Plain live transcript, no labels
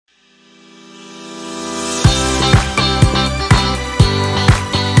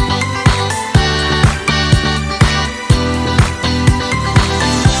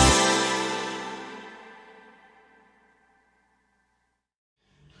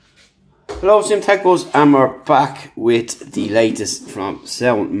Hello Sim Tech Buzz, and we're back with the latest from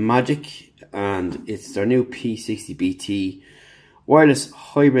SoundMAGIC, and it's their new P60BT wireless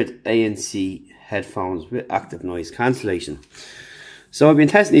hybrid ANC headphones with active noise cancellation. So I've been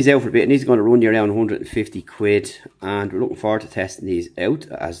testing these out for a bit, and these are going to run you around 150 quid, and we're looking forward to testing these out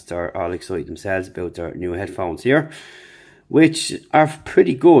as they're all excited themselves about their new headphones here, which are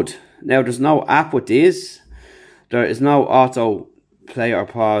pretty good. Now there's no app with these, there is no auto play or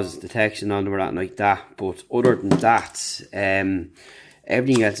pause detection on them or anything like that, but other than that,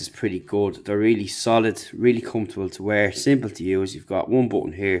 everything else is pretty good. They're really solid, really comfortable to wear, simple to use. You've got one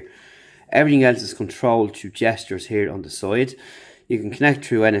button here, everything else is controlled through gestures here on the side. You can connect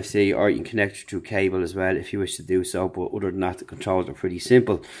through NFC, or you can connect through cable as well if you wish to do so, but other than that, the controls are pretty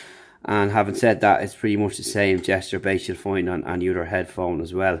simple. And having said that, it's pretty much the same gesture base you'll find on any other headphone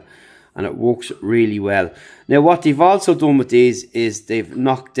as well, and it works really well. Now what they've also done with these is they've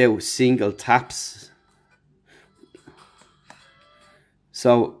knocked out single taps.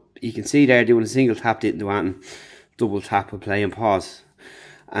 So you can see there doing a single tap didn't do anything, double tap will play and pause.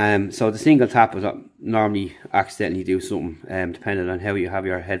 So the single tap will normally accidentally do something, depending on how you have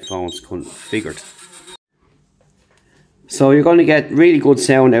your headphones configured. So you're going to get really good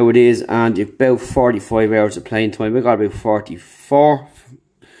sound out of these, and you've about 45 hours of playing time. We've got about 44.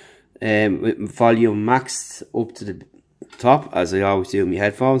 With volume maxed up to the top, as I always do with my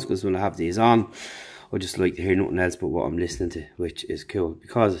headphones, because when I have these on, I just like to hear nothing else but what I'm listening to, which is cool,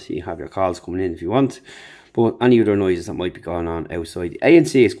 because you have your calls coming in if you want, but any other noises that might be going on outside. The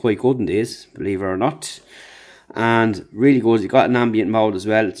ANC is quite good in these, believe it or not, and really good. You've got an ambient mode as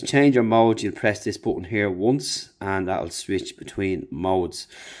well. To change your mode, you'll press this button here once, and that'll switch between modes,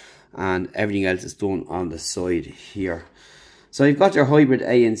 and everything else is done on the side here. So you've got your hybrid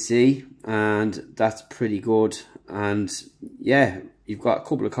ANC, and that's pretty good. And yeah, you've got a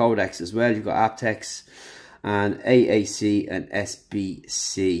couple of codecs as well. You've got aptX and AAC and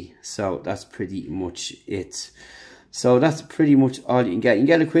SBC. So that's pretty much it. So that's pretty much all you can get. You can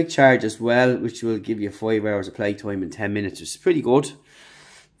get a quick charge as well, which will give you 5 hours of play time in 10 minutes, which is pretty good.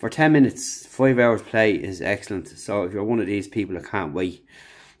 For 10 minutes, 5 hours play is excellent. So if you're one of these people that can't wait,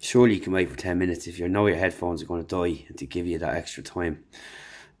 surely you can wait for 10 minutes if you know your headphones are going to die, and to give you that extra time.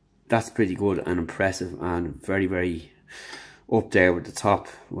 That's pretty good and impressive, and very, very up there with the top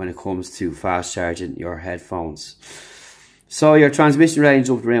when it comes to fast charging your headphones. So your transmission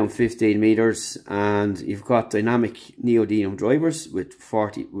range up to around 15 meters, and you've got dynamic neodymium drivers with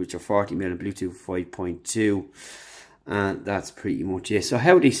 40, which are 40mm and Bluetooth 5.2, and that's pretty much it. So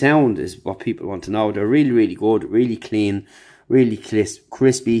how they sound is what people want to know. They're really, really good, really clean, really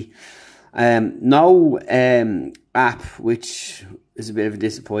crispy. No app, which is a bit of a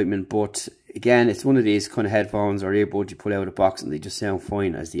disappointment, but again, it's one of these kind of headphones or earbuds you pull out of the box and they just sound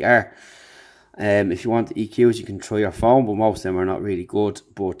fine as they are. If you want EQs, you can try your phone, but most of them are not really good,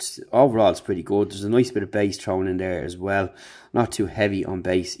 but overall it's pretty good. There's a nice bit of bass thrown in there as well, not too heavy on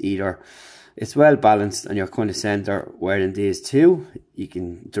bass either. It's well balanced, and you're kind of centre wearing these too. You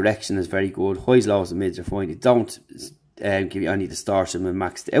can, direction is very good, highs, lows and mids are fine. They don't give you any distortion when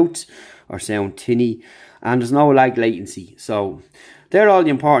maxed out or sound tinny, and there's no lag latency. So they're all the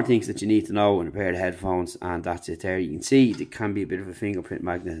important things that you need to know in a pair of headphones, and that's it there. You can see it can be a bit of a fingerprint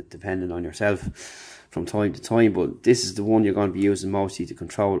magnet depending on yourself from time to time, but this is the one you're going to be using mostly to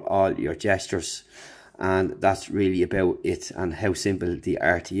control all your gestures, and that's really about it, and how simple they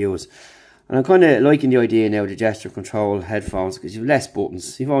are to use. And I'm kind of liking the idea now, the gesture control headphones, because you've less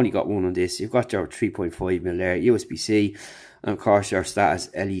buttons. You've only got one on this. You've got your 3.5mm there, USB-C, and of course your status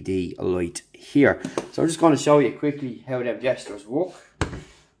LED light here. So I'm just going to show you quickly how them gestures work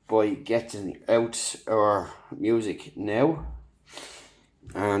by getting out our music now.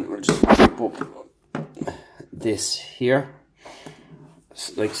 And we'll just pop up this here,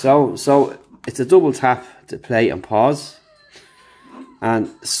 like so. So it's a double tap to play and pause,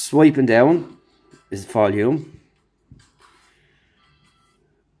 and swiping down is volume.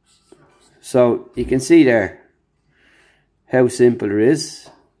 So you can see there how simple it is.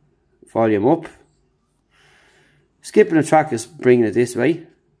 Volume up. Skipping a track is bringing it this way,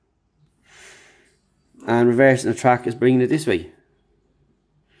 and reversing a track is bringing it this way,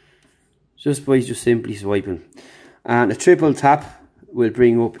 just by simply swiping. And a triple tap will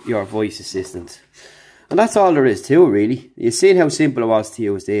bring up your voice assistant. And that's all there is to it, really. You've seen how simple it was to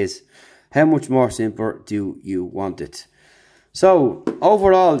use these. How much more simple do you want it? So,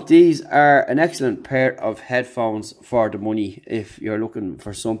 overall, these are an excellent pair of headphones for the money if you're looking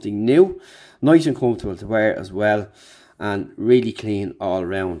for something new. Nice and comfortable to wear as well, and really clean all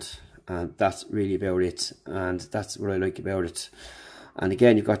around. And that's really about it, and that's what I like about it. And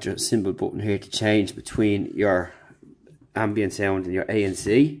again, you've got your symbol button here to change between your ambient sound and your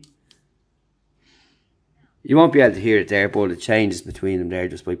ANC. You won't be able to hear it there, but it changes between them there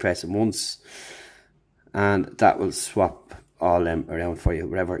just by pressing once. And that will swap all them around for you,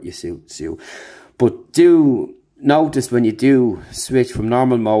 wherever you suits you. But do notice when you do switch from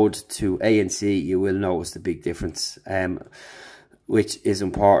normal mode to ANC, you will notice the big difference, which is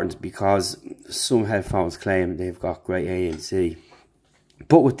important because some headphones claim they've got great ANC.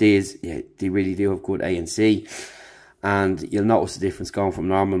 But with these, yeah, they really do have good ANC. And you'll notice the difference going from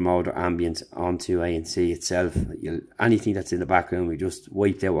normal mode or ambient onto ANC itself. Anything that's in the background, we just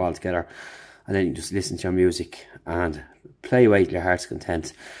wiped out altogether. And then you just listen to your music and play away to your heart's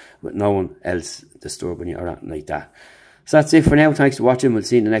content with no one else disturbing you or anything like that. So that's it for now. Thanks for watching. We'll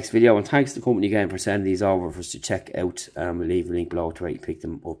see you in the next video. And thanks to the company again for sending these over for us to check out. We'll leave a link below to where you pick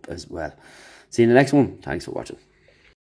them up as well. See you in the next one. Thanks for watching.